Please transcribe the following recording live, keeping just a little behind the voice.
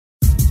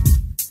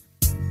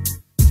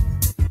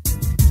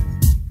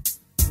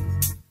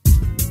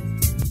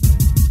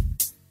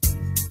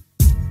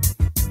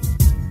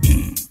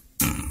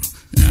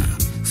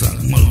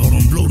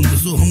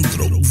so am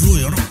Drogenflow,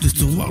 ihr rockt nicht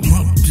so warm,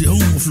 habt ihr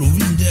Homoflow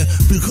wie in der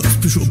Bill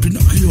Cosby Show,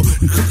 Pinocchio,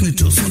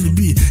 Incognito, Sonny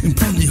B, im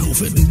Ponyhof,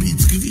 fetten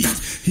Beats, Gewicht,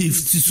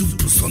 hilft die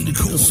Supersonic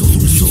hoch, so,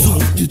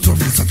 die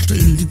Trottel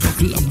stellen die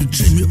Gockel ab mit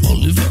Jamie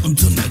Oliver und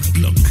Tonight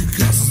Block,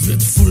 Gas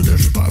wird voll der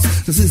Spaß,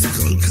 das ist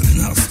Groll,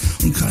 kein Hass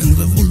und kein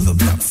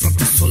Revolverblatt, fragt,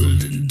 was soll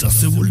denn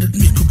das, ihr wolltet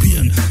mich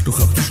kopieren, doch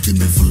habt die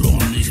Stimme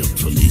verloren, ich hab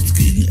zwar nichts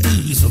gegen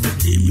Elvis, aber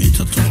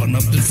Imitatoren,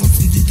 hab den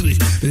Fotzen Dietrich,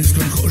 der ist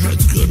kein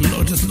Keuschheitsgürtel,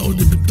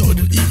 Leute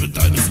bedeutet, ich will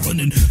deine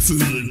Freundin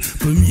fühlen,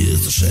 bei mir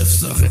ist das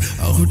Chefsache,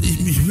 auch wenn ich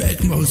mich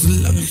wegmache,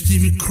 solange ich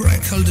die wie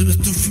Crack halte,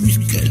 wirst du für mich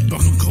Geld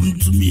machen, komm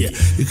zu mir,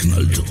 ihr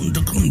knallte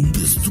Untergrund,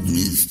 bist du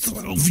mies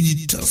drauf wie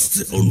die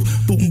Taste und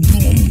bum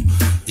bum,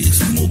 ich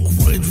smoke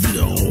White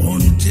Widow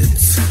und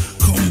jetzt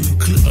komm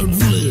Clyde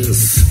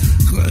Willis,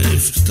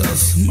 greift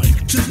das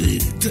Mic Chili,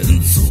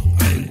 denn so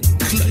ein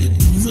Clyde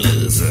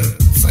Willis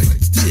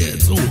zeigt dir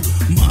jetzt, oh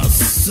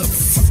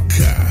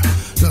Motherfucker,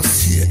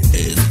 das hier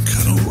ist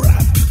kein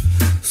Rap,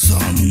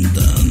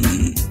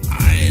 sondern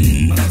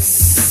ein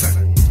Massaker.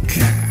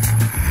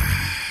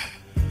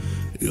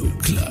 Yo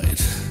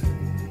Clyde,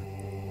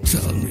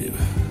 tell me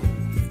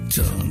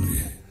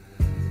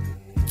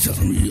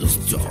your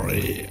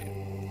story.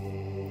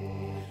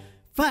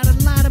 Fought a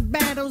lot of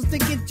battles to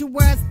get to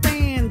where I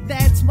stand.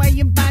 That's why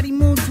your body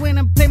moves when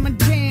I play my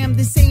jam.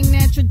 This ain't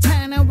natural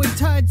time, I worked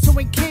hard so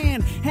I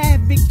can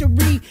have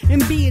victory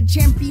and be a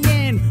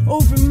champion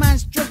over my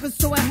struggle,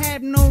 so I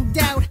have no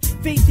doubt.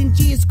 Faith in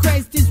Jesus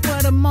Christ is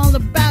what I'm all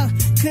about.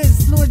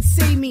 Cause Lord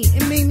saved me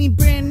and made me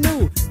brand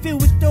new,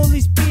 filled with the Holy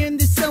Spirit, and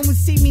the Son will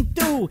see me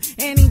through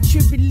any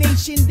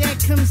tribulation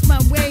that comes my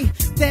way.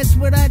 That's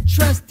what I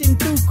trust, and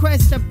through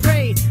Christ I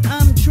pray.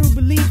 I'm a true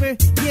believer,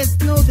 yes,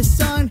 know the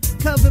Son,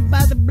 covered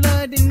by the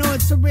blood and know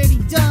it's already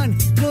done.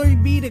 Glory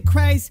be to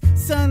Christ,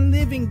 Son,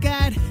 living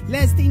God.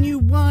 Last thing you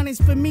want is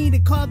for me to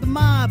call the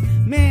mob.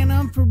 Man,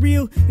 I'm for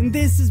real, and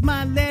this is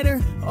my letter.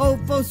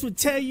 Old folks will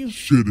tell you,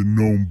 should've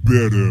known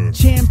better.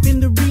 Champ in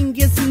the ring,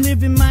 guess I'm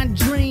living my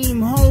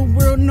dream. Whole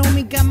world know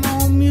me, got my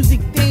own music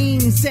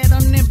theme. Said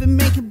I'll never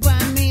make it, but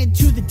I made it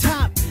to the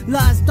top.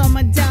 Lost all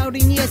my doubt,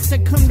 and yes, I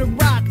come to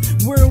rock.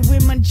 World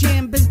with my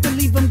jam, best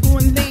believe I'm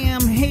going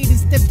lamb.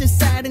 Haters stepped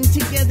aside and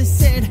together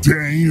said,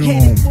 damn.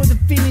 Headed for the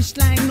finish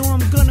line, know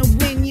I'm gonna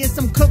win. Yes,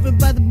 I'm covered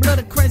by the blood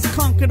of Christ,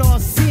 conquered all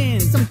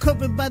sins. I'm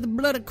covered by the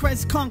blood of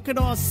Christ, conquered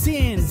all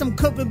sins. I'm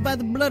covered by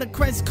the blood of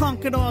Christ,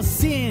 conquered all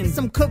sins.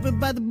 I'm covered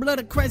by the blood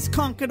of Christ,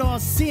 conquered all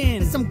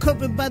sins. I'm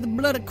covered by the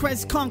blood of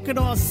Christ, conquered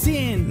all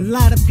sin. A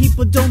lot of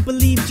people don't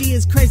believe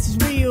Jesus Christ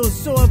is real,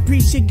 so I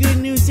preach the good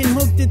news and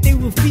hope that they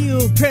will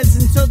feel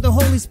presence of the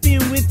Holy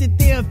Spirit. With it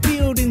they are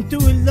filled, and through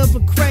the love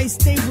of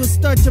Christ they will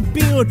start to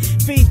build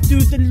faith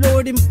through the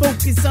Lord and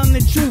focus on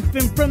the truth.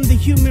 And from the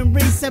human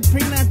race I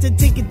pray not to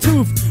take a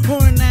tooth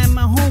or an eye,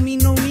 my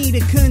homie, no need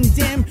to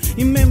condemn.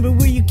 Remember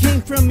where you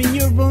came from in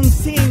your own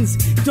sins.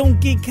 Don't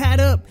get caught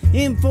up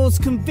in false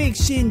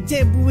conviction.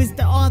 Devil is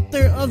the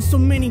author of so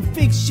many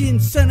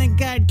fictions. Son of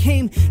God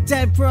came,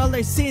 died for all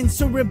our sins,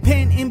 so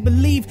repent and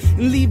believe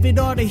and leave it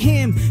all to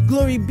Him.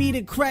 Glory be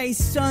to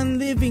Christ, Son,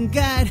 living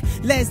God.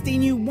 Last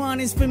thing you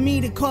want is for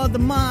me to call the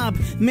mob.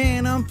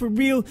 Man, I'm for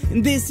real,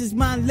 and this is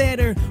my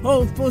letter.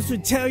 Old folks will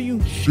tell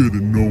you,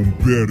 should've known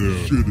better.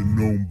 Should've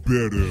known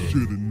better.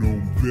 Should've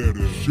known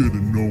better.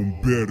 Should've known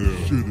better.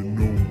 Should've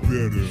known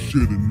better.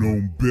 Should've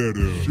known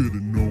better.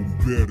 Should've known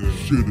better.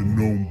 Should've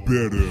known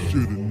better.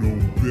 Should've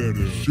known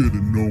better.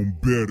 Should've known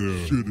better.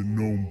 Should've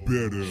known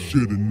better.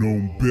 Should've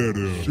known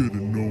better.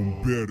 Should've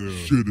known better.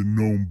 Should've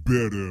known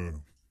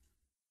better.